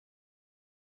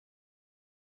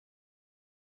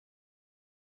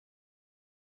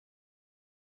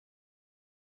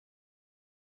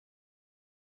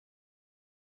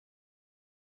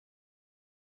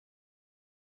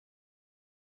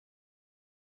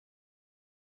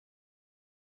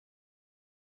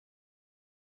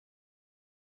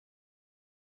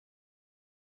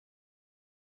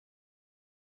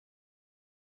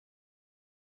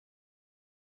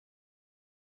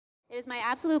It is my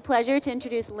absolute pleasure to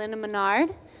introduce Lina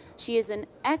Menard. She is an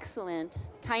excellent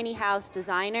tiny house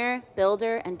designer,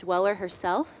 builder, and dweller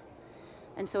herself.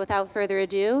 And so without further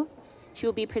ado, she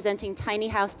will be presenting tiny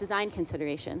house design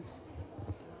considerations.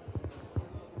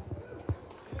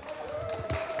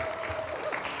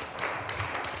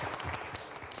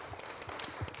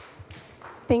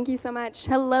 Thank you so much.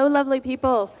 Hello, lovely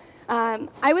people.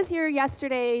 I was here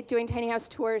yesterday doing tiny house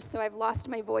tours, so I've lost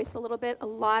my voice a little bit, a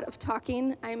lot of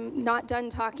talking. I'm not done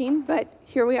talking, but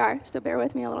here we are, so bear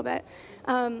with me a little bit.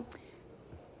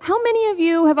 How many of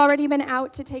you have already been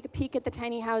out to take a peek at the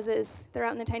tiny houses? They're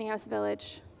out in the tiny house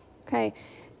village. Okay.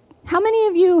 How many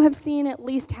of you have seen at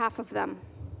least half of them?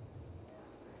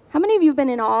 How many of you have been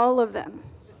in all of them?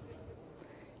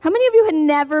 How many of you had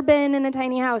never been in a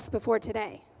tiny house before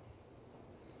today?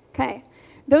 Okay.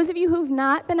 Those of you who've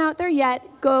not been out there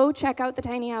yet, go check out the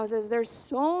tiny houses. There's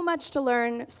so much to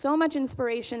learn, so much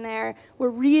inspiration there. We're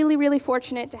really, really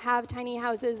fortunate to have tiny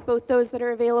houses, both those that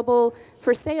are available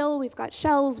for sale. We've got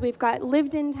shells, we've got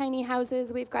lived-in tiny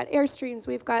houses, we've got Airstreams,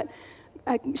 we've got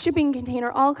a shipping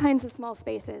container, all kinds of small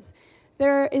spaces.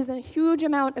 There is a huge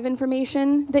amount of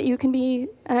information that you can be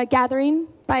gathering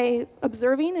by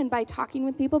observing and by talking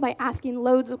with people, by asking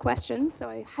loads of questions. So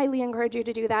I highly encourage you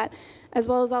to do that, as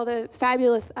well as all the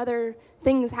fabulous other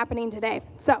things happening today.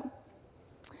 So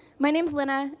my name's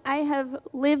Lina. I have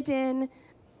lived in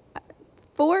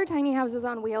 4 tiny houses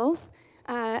on wheels,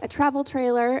 a travel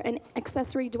trailer, an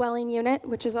accessory dwelling unit,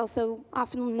 which is also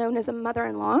often known as a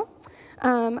mother-in-law.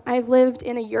 I've lived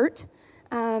in a yurt,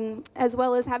 as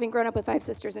well as having grown up with 5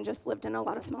 sisters and just lived in a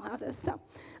lot of small houses. So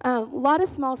a lot of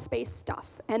small space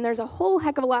stuff. And there's a whole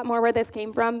heck of a lot more where this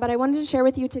came from, but I wanted to share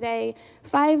with you today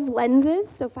 5 lenses,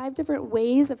 so 5 different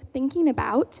ways of thinking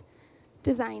about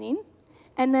designing,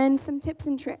 and then some tips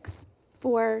and tricks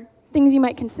for things you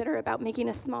might consider about making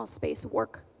a small space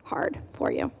work hard for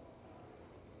you.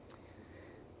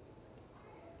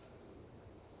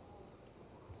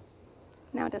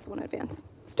 Now it doesn't want to advance.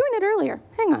 It's doing it earlier.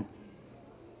 Hang on.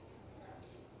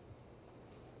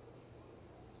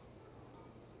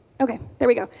 Okay, there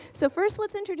we go. So first,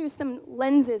 let's introduce some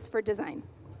lenses for design.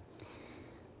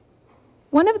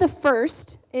 One of the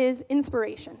first is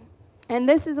inspiration. And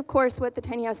this is, of course, what the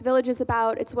Tiny House Village is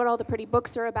about. It's what all the pretty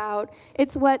books are about.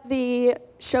 It's what the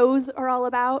shows are all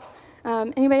about.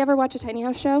 Anybody ever watch a tiny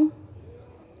house show?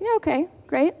 Yeah, okay,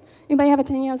 great. Anybody have a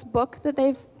tiny house book that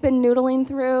they've been noodling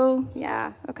through?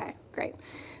 Yeah, okay, great.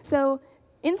 So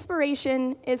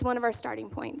inspiration is one of our starting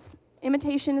points.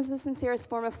 Imitation is the sincerest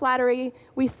form of flattery.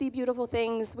 We see beautiful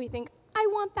things. We think, I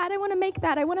want that. I want to make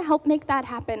that. I want to help make that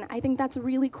happen. I think that's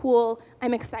really cool.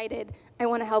 I'm excited. I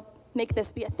want to help make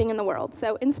this be a thing in the world.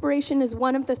 So inspiration is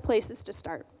one of the places to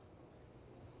start.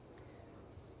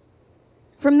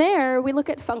 From there, we look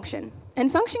at function.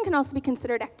 And function can also be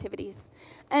considered activities.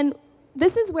 And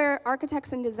this is where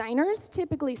architects and designers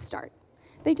typically start.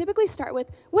 They typically start with,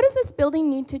 what does this building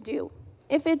need to do?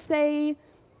 If it's a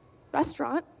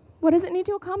restaurant, what does it need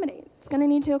to accommodate? It's going to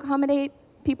need to accommodate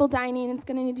people dining. It's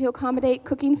going to need to accommodate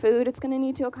cooking food. It's going to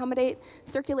need to accommodate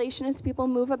circulation as people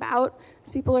move about, as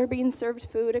people are being served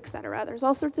food, etc. There's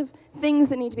all sorts of things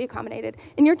that need to be accommodated.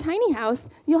 In your tiny house,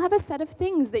 you'll have a set of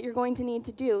things that you're going to need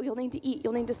to do. You'll need to eat.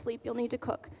 You'll need to sleep. You'll need to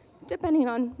cook, depending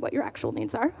on what your actual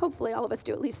needs are. Hopefully, all of us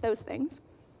do at least those things.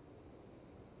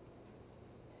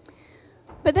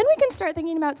 But then we can start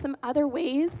thinking about some other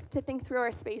ways to think through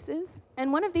our spaces.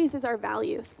 And one of these is our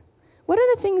values. What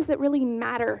are the things that really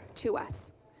matter to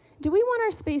us? Do we want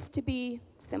our space to be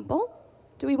simple?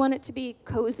 Do we want it to be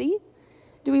cozy?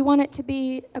 Do we want it to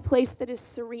be a place that is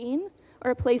serene,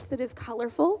 or a place that is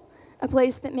colorful, a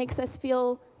place that makes us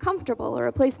feel comfortable, or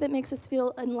a place that makes us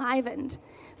feel enlivened?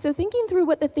 So thinking through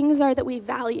what the things are that we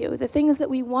value, the things that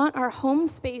we want our home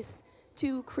space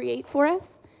to create for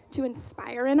us, to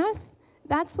inspire in us,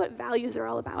 that's what values are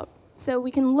all about. So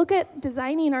we can look at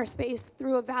designing our space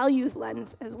through a values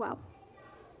lens as well.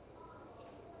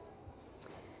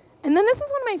 And then this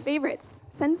is one of my favorites,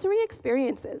 sensory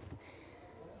experiences.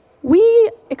 We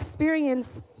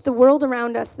experience the world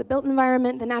around us, the built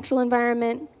environment, the natural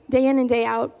environment, day in and day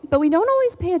out, but we don't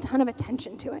always pay a ton of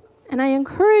attention to it. And I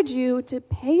encourage you to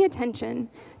pay attention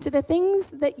to the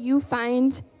things that you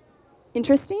find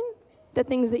interesting, the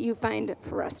things that you find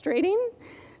frustrating.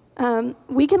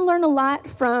 We can learn a lot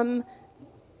from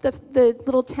the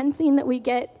little tensing that we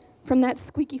get from that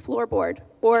squeaky floorboard,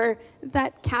 or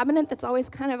that cabinet that's always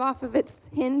kind of off of its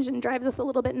hinge and drives us a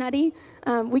little bit nutty.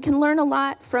 We can learn a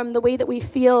lot from the way that we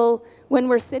feel when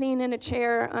we're sitting in a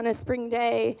chair on a spring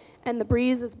day and the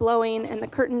breeze is blowing and the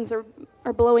curtains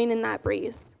are blowing in that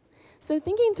breeze. So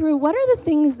thinking through, what are the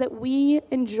things that we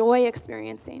enjoy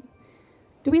experiencing?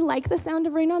 Do we like the sound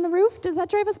of rain on the roof? Does that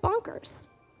drive us bonkers?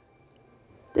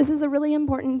 This is a really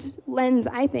important lens,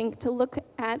 I think, to look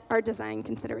at our design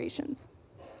considerations.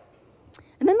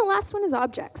 And then the last one is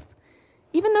objects.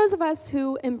 Even those of us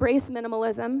who embrace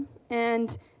minimalism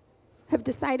and have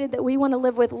decided that we want to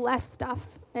live with less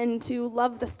stuff and to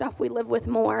love the stuff we live with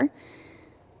more,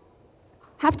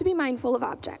 have to be mindful of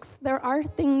objects. There are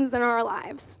things in our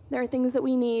lives. There are things that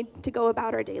we need to go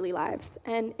about our daily lives.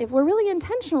 And if we're really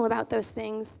intentional about those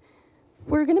things,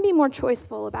 we're going to be more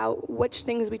choiceful about which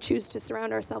things we choose to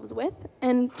surround ourselves with.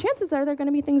 And chances are they're going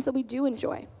to be things that we do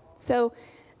enjoy. So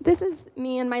this is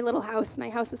me and my little house.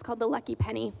 My house is called the Lucky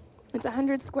Penny. It's a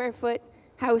 100-square-foot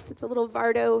house. It's a little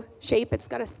Vardo shape. It's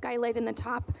got a skylight in the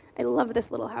top. I love this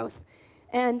little house.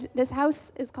 And this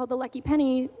house is called the Lucky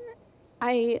Penny.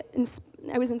 I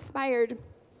was inspired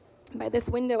by this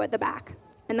window at the back,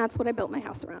 and that's what I built my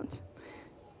house around.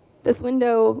 This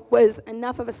window was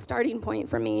enough of a starting point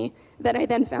for me that I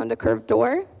then found a curved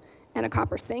door and a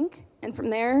copper sink, and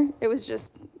from there, it was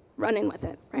just running with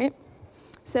it, right?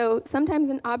 So sometimes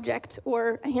an object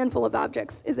or a handful of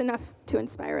objects is enough to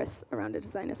inspire us around a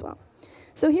design as well.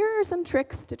 So here are some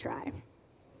tricks to try.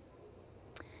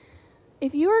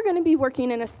 If you are going to be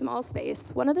working in a small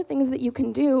space, one of the things that you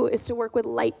can do is to work with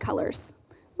light colors.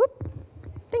 Whoop.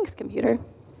 Thanks, computer.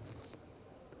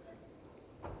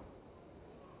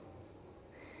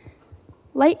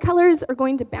 Light colors are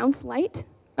going to bounce light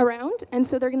around, and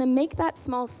so they're going to make that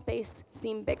small space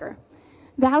seem bigger.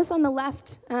 The house on the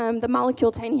left, the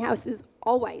Molecule tiny house, is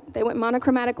all white. They went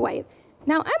monochromatic white.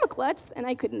 Now, I'm a klutz, and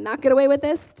I could not get away with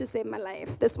this to save my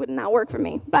life. This would not work for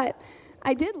me. But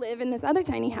I did live in this other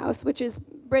tiny house, which is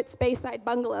Britt's Bayside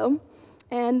Bungalow.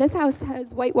 And this house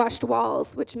has whitewashed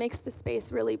walls, which makes the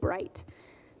space really bright.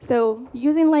 So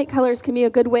using light colors can be a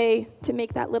good way to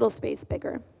make that little space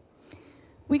bigger.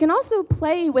 We can also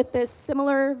play with this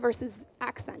similar versus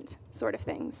accent sort of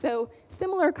thing. So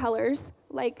similar colors,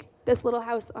 like this little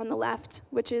house on the left,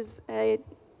 which is a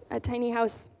tiny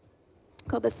house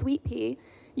called the Sweet Pea,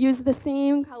 use the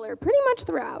same color pretty much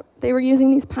throughout. They were using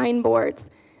these pine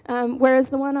boards. Whereas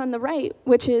the one on the right,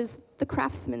 which is the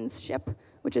Craftsmanship,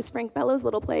 which is Frank Bello's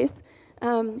little place,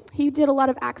 he did a lot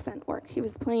of accent work. He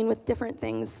was playing with different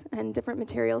things and different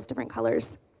materials, different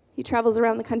colors. He travels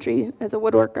around the country as a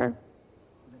woodworker.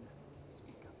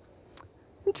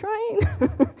 I'm trying.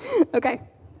 Okay,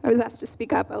 I was asked to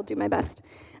speak up. I'll do my best.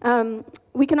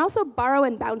 We can also borrow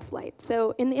and bounce light.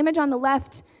 So in the image on the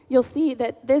left, you'll see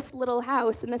that this little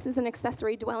house, and this is an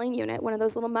accessory dwelling unit, one of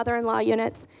those little mother-in-law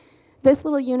units. This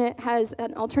little unit has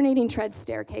an alternating tread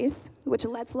staircase, which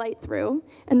lets light through,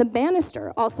 and the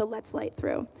banister also lets light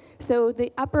through. So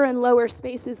the upper and lower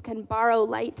spaces can borrow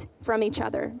light from each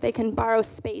other. They can borrow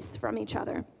space from each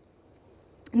other.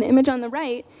 In the image on the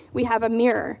right, we have a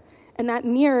mirror, and that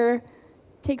mirror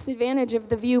takes advantage of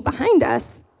the view behind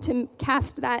us to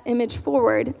cast that image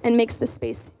forward and makes the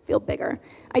space feel bigger.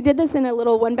 I did this in a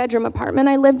little one-bedroom apartment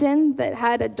I lived in that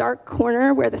had a dark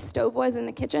corner where the stove was in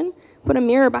the kitchen, put a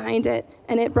mirror behind it,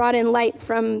 and it brought in light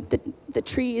from the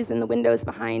trees and the windows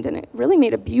behind, and it really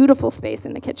made a beautiful space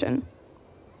in the kitchen.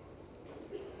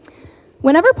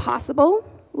 Whenever possible,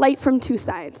 light from two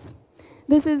sides.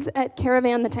 This is at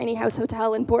Caravan, the Tiny House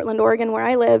Hotel in Portland, Oregon, where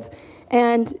I live.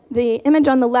 And the image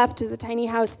on the left is a tiny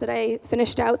house that I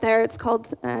finished out there. It's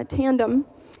called Tandem.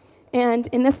 And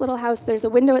in this little house, there's a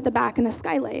window at the back and a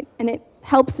skylight. And it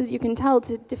helps, as you can tell,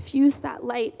 to diffuse that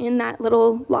light in that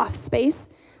little loft space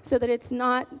so that it's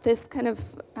not this kind of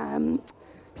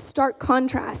stark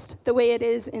contrast the way it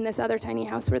is in this other tiny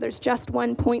house where there's just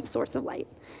one point source of light.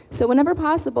 So whenever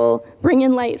possible, bring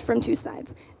in light from two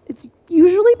sides. It's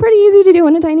usually pretty easy to do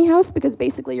in a tiny house because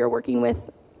basically you're working with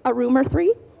a room or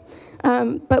three.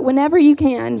 But whenever you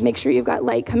can, make sure you've got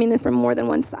light coming in from more than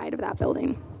one side of that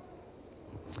building.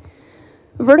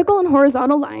 Vertical and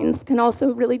horizontal lines can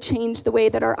also really change the way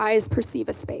that our eyes perceive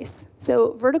a space.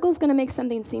 So vertical is going to make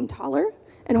something seem taller,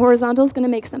 and horizontal is going to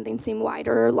make something seem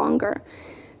wider or longer.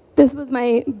 This was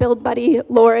my build buddy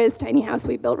Laura's tiny house.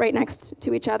 We built right next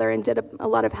to each other and did a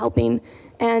lot of helping.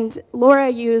 And Laura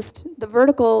used the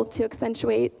vertical to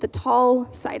accentuate the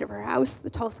tall side of her house, the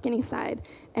tall skinny side,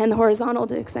 and the horizontal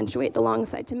to accentuate the long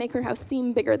side to make her house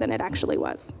seem bigger than it actually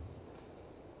was.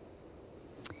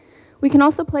 We can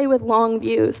also play with long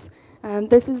views.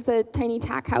 This is the tiny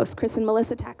tack house, Chris and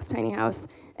Melissa Tack's tiny house.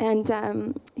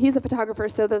 And he's a photographer,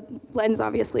 so the lens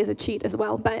obviously is a cheat as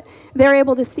well. But they're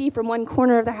able to see from one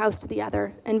corner of their house to the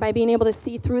other. And by being able to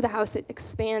see through the house, it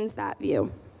expands that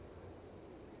view.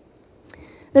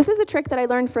 This is a trick that I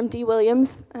learned from Dee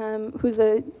Williams, who's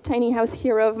a tiny house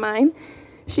hero of mine.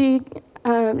 She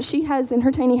She has in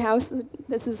her tiny house,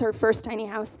 this is her first tiny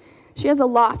house, she has a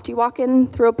loft. You walk in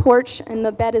through a porch and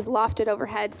the bed is lofted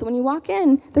overhead. So when you walk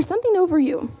in, there's something over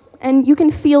you and you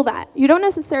can feel that. You don't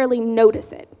necessarily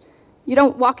notice it. You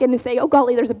don't walk in and say, oh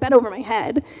golly, there's a bed over my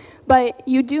head. But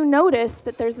you do notice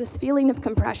that there's this feeling of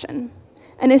compression.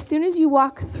 And as soon as you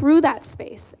walk through that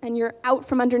space and you're out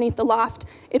from underneath the loft,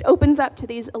 it opens up to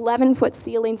these 11-foot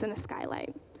ceilings and a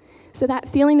skylight. So that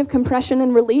feeling of compression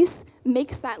and release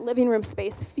makes that living room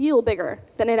space feel bigger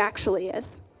than it actually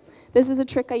is. This is a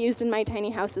trick I used in my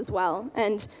tiny house as well.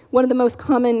 And one of the most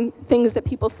common things that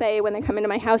people say when they come into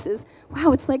my house is,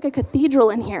 wow, it's like a cathedral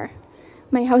in here.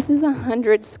 My house is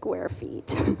 100 square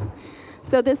feet.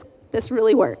 So this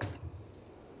really works.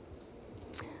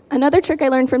 Another trick I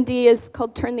learned from Dee is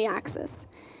called turn the axis.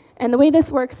 And the way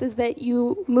this works is that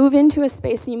you move into a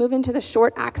space and you move into the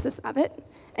short axis of it,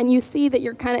 and you see that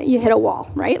you hit a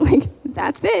wall, right? Like,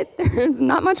 that's it. There's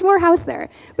not much more house there.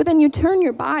 But then you turn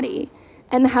your body,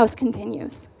 and the house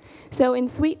continues. So in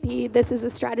Sweet Pea, this is a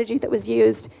strategy that was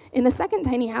used. In the second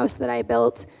tiny house that I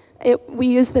built, we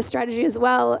used this strategy as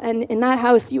well, and in that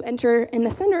house, you enter in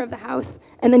the center of the house,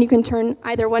 and then you can turn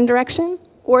either one direction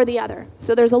or the other.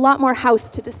 So there's a lot more house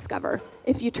to discover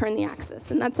if you turn the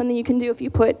axis, and that's something you can do if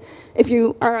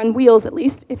you are on wheels at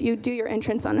least, if you do your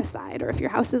entrance on a side, or if your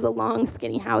house is a long,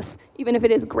 skinny house, even if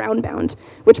it is ground-bound,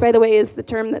 which, by the way, is the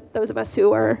term that those of us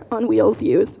who are on wheels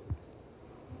use.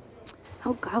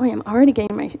 Oh, golly, I'm already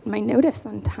getting my notice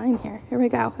on time here. Here we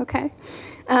go, okay.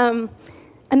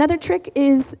 Another trick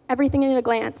is everything at a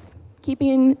glance,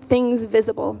 keeping things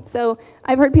visible. So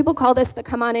I've heard people call this the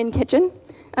come-on-in kitchen,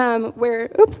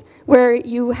 where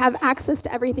you have access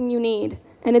to everything you need.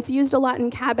 And it's used a lot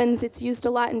in cabins, it's used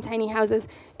a lot in tiny houses.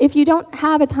 If you don't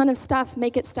have a ton of stuff,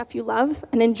 make it stuff you love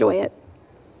and enjoy it.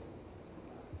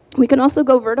 We can also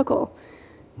go vertical,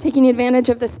 taking advantage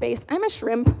of the space. I'm a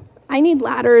shrimp. I need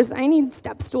ladders, I need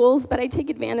step stools, but I take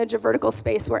advantage of vertical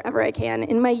space wherever I can.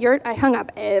 In my yurt, I hung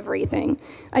up everything.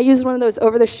 I used one of those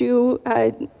over-the-shoe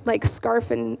like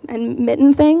scarf and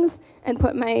mitten things and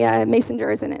put my mason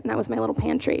jars in it, and that was my little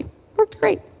pantry. Worked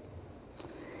great.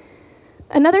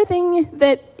 Another thing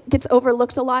that gets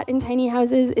overlooked a lot in tiny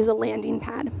houses is a landing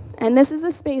pad. And this is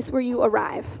the space where you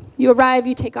arrive. You arrive,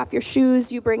 you take off your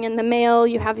shoes, you bring in the mail,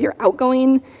 you have your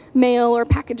outgoing mail or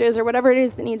packages or whatever it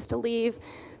is that needs to leave.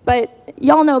 But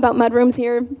y'all know about mudrooms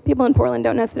here. People in Portland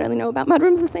don't necessarily know about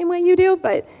mudrooms the same way you do,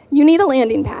 but you need a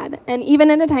landing pad. And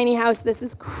even in a tiny house, this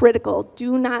is critical.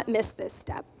 Do not miss this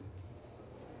step.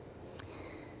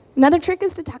 Another trick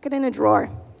is to tuck it in a drawer.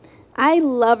 I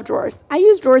love drawers. I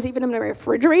use drawers even in my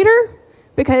refrigerator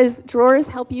because drawers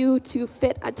help you to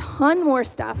fit a ton more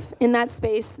stuff in that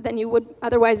space than you would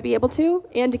otherwise be able to,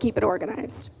 and to keep it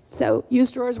organized. So use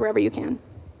drawers wherever you can.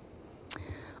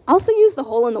 Also use the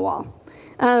hole in the wall.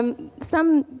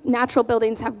 Some natural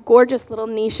buildings have gorgeous little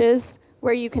niches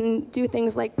where you can do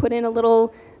things like put in a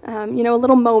little, a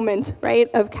little moment, right,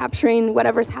 of capturing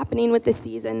whatever's happening with the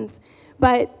seasons.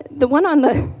 But the one on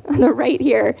the right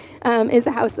here is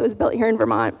a house that was built here in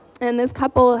Vermont. And this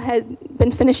couple had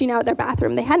been finishing out their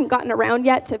bathroom. They hadn't gotten around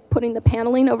yet to putting the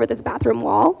paneling over this bathroom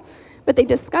wall. But they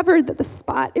discovered that the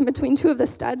spot in between two of the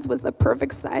studs was the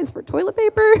perfect size for toilet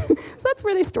paper. So that's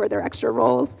where they stored their extra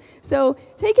rolls. So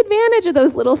take advantage of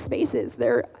those little spaces.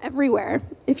 They're everywhere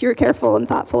if you're careful and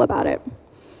thoughtful about it.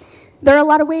 There are a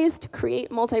lot of ways to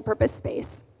create multi-purpose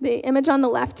space. The image on the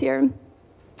left here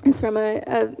is from a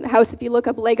house. If you look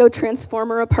up Lego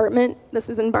Transformer apartment, this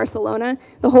is in Barcelona,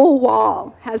 the whole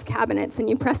wall has cabinets, and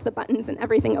you press the buttons and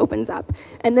everything opens up.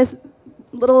 And this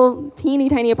little teeny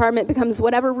tiny apartment becomes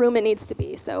whatever room it needs to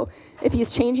be. So if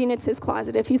he's changing, it's his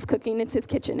closet. If he's cooking, it's his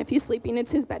kitchen. If he's sleeping,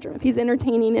 it's his bedroom. If he's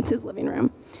entertaining, it's his living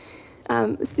room.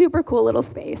 Super cool little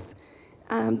space.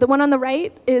 The one on the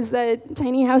right is a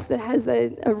tiny house that has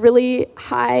a really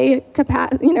high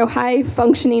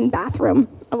functioning bathroom.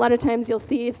 A lot of times you'll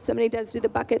see if somebody does do the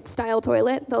bucket style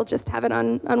toilet, they'll just have it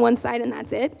on one side and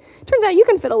that's it. Turns out you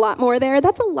can fit a lot more there.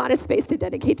 That's a lot of space to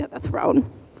dedicate to the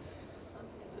throne.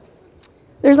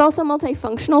 There's also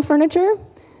multifunctional furniture.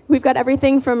 We've got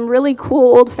everything from really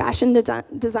cool old-fashioned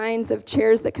designs of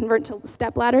chairs that convert to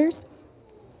step ladders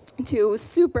to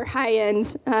super high-end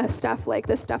stuff like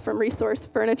this stuff from Resource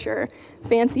Furniture,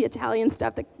 fancy Italian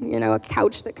stuff that, a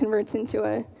couch that converts into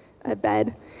a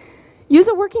bed. Use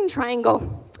a working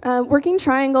triangle. Working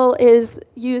triangle is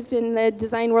used in the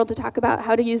design world to talk about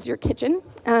how to use your kitchen.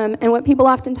 And what people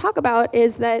often talk about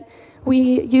is that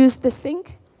we use the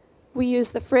sink, we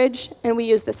use the fridge, and we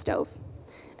use the stove.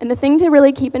 And the thing to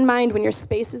really keep in mind when your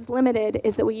space is limited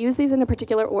is that we use these in a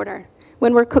particular order.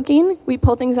 When we're cooking, we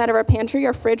pull things out of our pantry,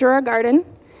 our fridge, or our garden.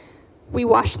 We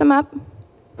wash them up,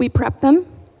 we prep them,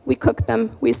 we cook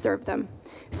them, we serve them.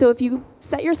 So if you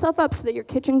set yourself up so that your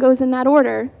kitchen goes in that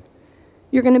order,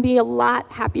 you're going to be a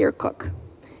lot happier cook.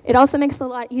 It also makes it a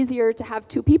lot easier to have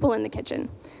two people in the kitchen.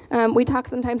 We talk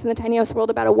sometimes in the tiny house world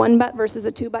about a one-butt versus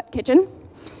a two-butt kitchen.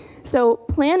 So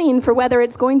planning for whether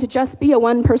it's going to just be a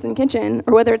one-person kitchen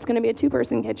or whether it's going to be a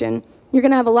two-person kitchen, you're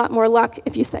going to have a lot more luck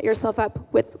if you set yourself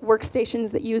up with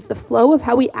workstations that use the flow of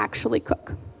how we actually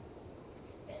cook.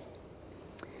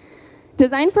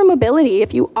 Design for mobility.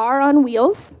 If you are on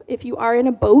wheels, if you are in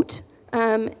a boat,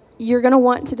 you're going to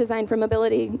want to design for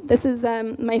mobility. This is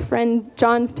my friend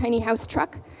John's tiny house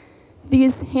truck.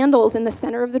 These handles in the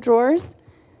center of the drawers,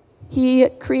 he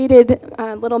created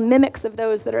little mimics of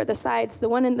those that are at the sides. The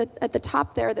one at the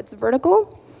top there that's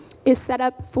vertical is set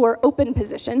up for open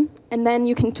position, and then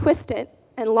you can twist it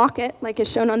and lock it, like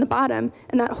is shown on the bottom,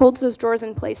 and that holds those drawers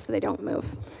in place so they don't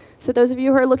move. So those of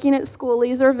you who are looking at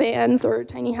schoolies or vans or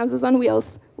tiny houses on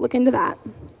wheels, look into that.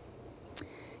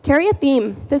 Carry a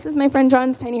theme. This is my friend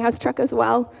John's tiny house truck as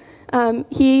well.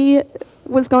 He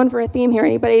was going for a theme here.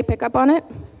 Anybody pick up on it?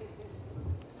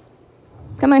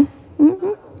 Come on.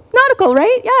 Nautical,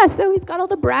 right? Yeah, so he's got all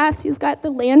the brass, he's got the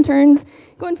lanterns,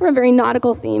 going for a very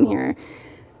nautical theme here.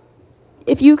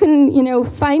 If you can,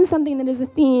 find something that is a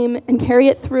theme and carry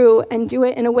it through and do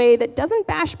it in a way that doesn't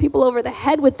bash people over the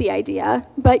head with the idea,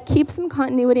 but keeps some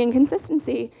continuity and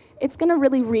consistency, it's going to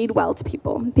really read well to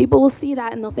people. People will see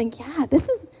that and they'll think, yeah, this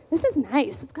is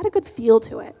nice. It's got a good feel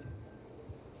to it.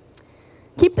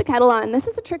 Keep the kettle on. This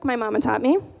is a trick my mama taught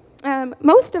me.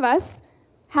 Most of us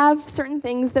have certain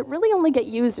things that really only get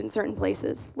used in certain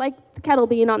places, like the kettle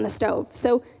being on the stove.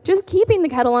 So just keeping the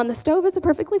kettle on the stove is a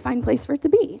perfectly fine place for it to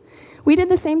be. We did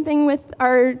the same thing with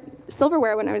our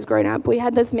silverware when I was growing up. We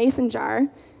had this mason jar.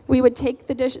 We would take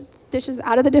the dishes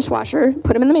out of the dishwasher,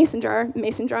 put them in the mason jar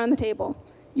on the table.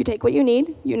 You take what you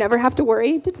need. You never have to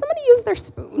worry, did somebody use their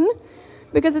spoon?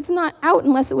 Because it's not out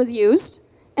unless it was used,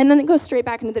 and then it goes straight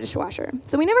back into the dishwasher.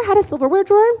 So we never had a silverware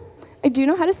drawer. I do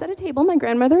know how to set a table. My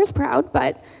grandmother is proud,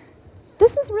 but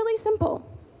this is really simple.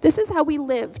 This is how we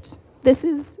lived. This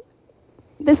is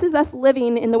us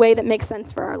living in the way that makes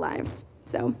sense for our lives.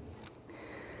 So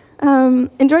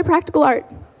enjoy practical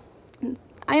art.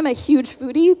 I am a huge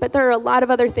foodie, but there are a lot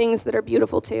of other things that are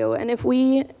beautiful too. And if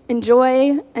we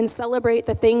enjoy and celebrate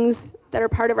the things that are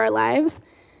part of our lives,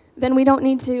 then we don't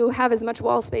need to have as much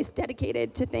wall space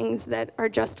dedicated to things that are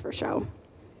just for show.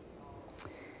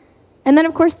 And then,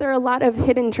 of course, there are a lot of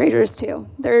hidden treasures, too.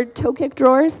 There are toe kick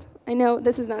drawers. I know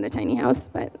this is not a tiny house,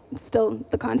 but it's still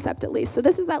the concept, at least. So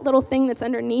this is that little thing that's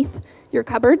underneath your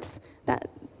cupboards, that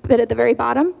bit at the very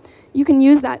bottom. You can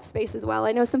use that space as well.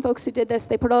 I know some folks who did this.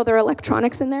 They put all their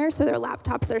electronics in there, so their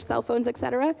laptops, their cell phones, et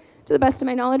cetera. To the best of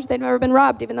my knowledge, they've never been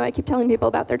robbed, even though I keep telling people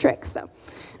about their tricks. So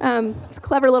it's a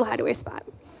clever little hideaway spot.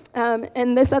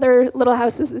 And this other little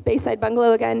house, this is Bayside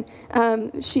Bungalow again,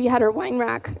 she had her wine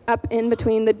rack up in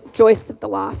between the joists of the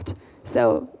loft.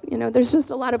 So, there's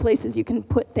just a lot of places you can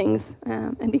put things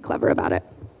and be clever about it.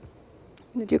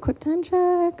 I'm going to do a quick time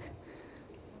check.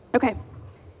 Okay,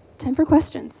 time for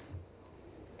questions.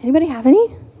 Anybody have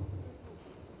any?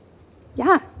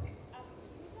 Yeah.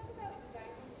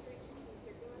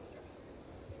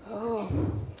 Oh.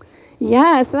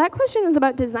 Yeah, so that question is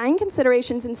about design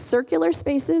considerations in circular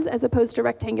spaces as opposed to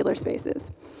rectangular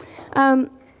spaces.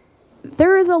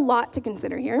 There is a lot to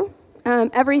consider here.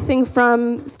 Everything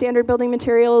from standard building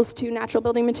materials to natural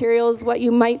building materials, what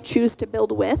you might choose to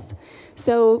build with.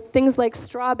 So things like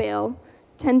straw bale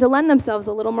tend to lend themselves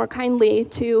a little more kindly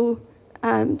to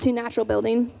natural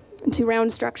building, to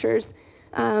round structures,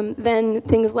 than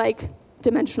things like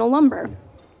dimensional lumber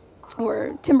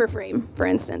or timber frame, for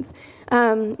instance.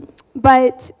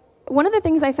 But one of the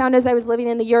things I found as I was living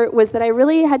in the yurt was that I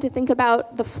really had to think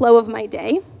about the flow of my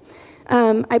day.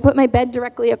 I put my bed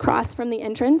directly across from the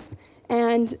entrance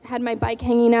and had my bike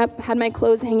hanging up, had my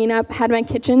clothes hanging up, had my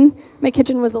kitchen. My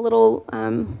kitchen was a little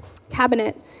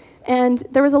cabinet. And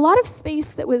there was a lot of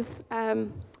space that was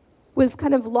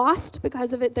kind of lost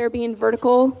because of it there being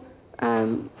vertical,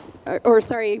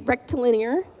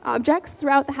 rectilinear objects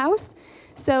throughout the house.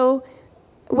 So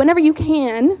whenever you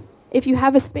can, if you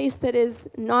have a space that is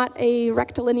not a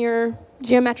rectilinear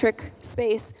geometric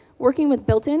space, working with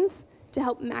built-ins to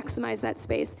help maximize that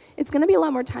space. It's going to be a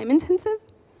lot more time intensive,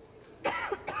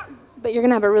 but you're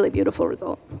going to have a really beautiful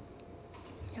result.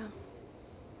 Yeah.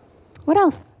 What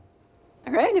else?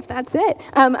 All right, if that's it.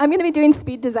 I'm going to be doing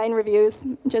speed design reviews,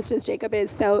 just as Jacob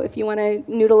is, so if you want to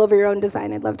noodle over your own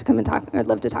design, I'd love to come and talk. I'd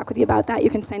love to talk with you about that. You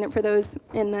can sign up for those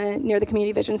near the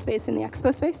community vision space in the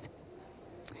expo space.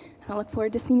 And I'll look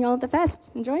forward to seeing you all at the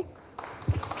fest. Enjoy.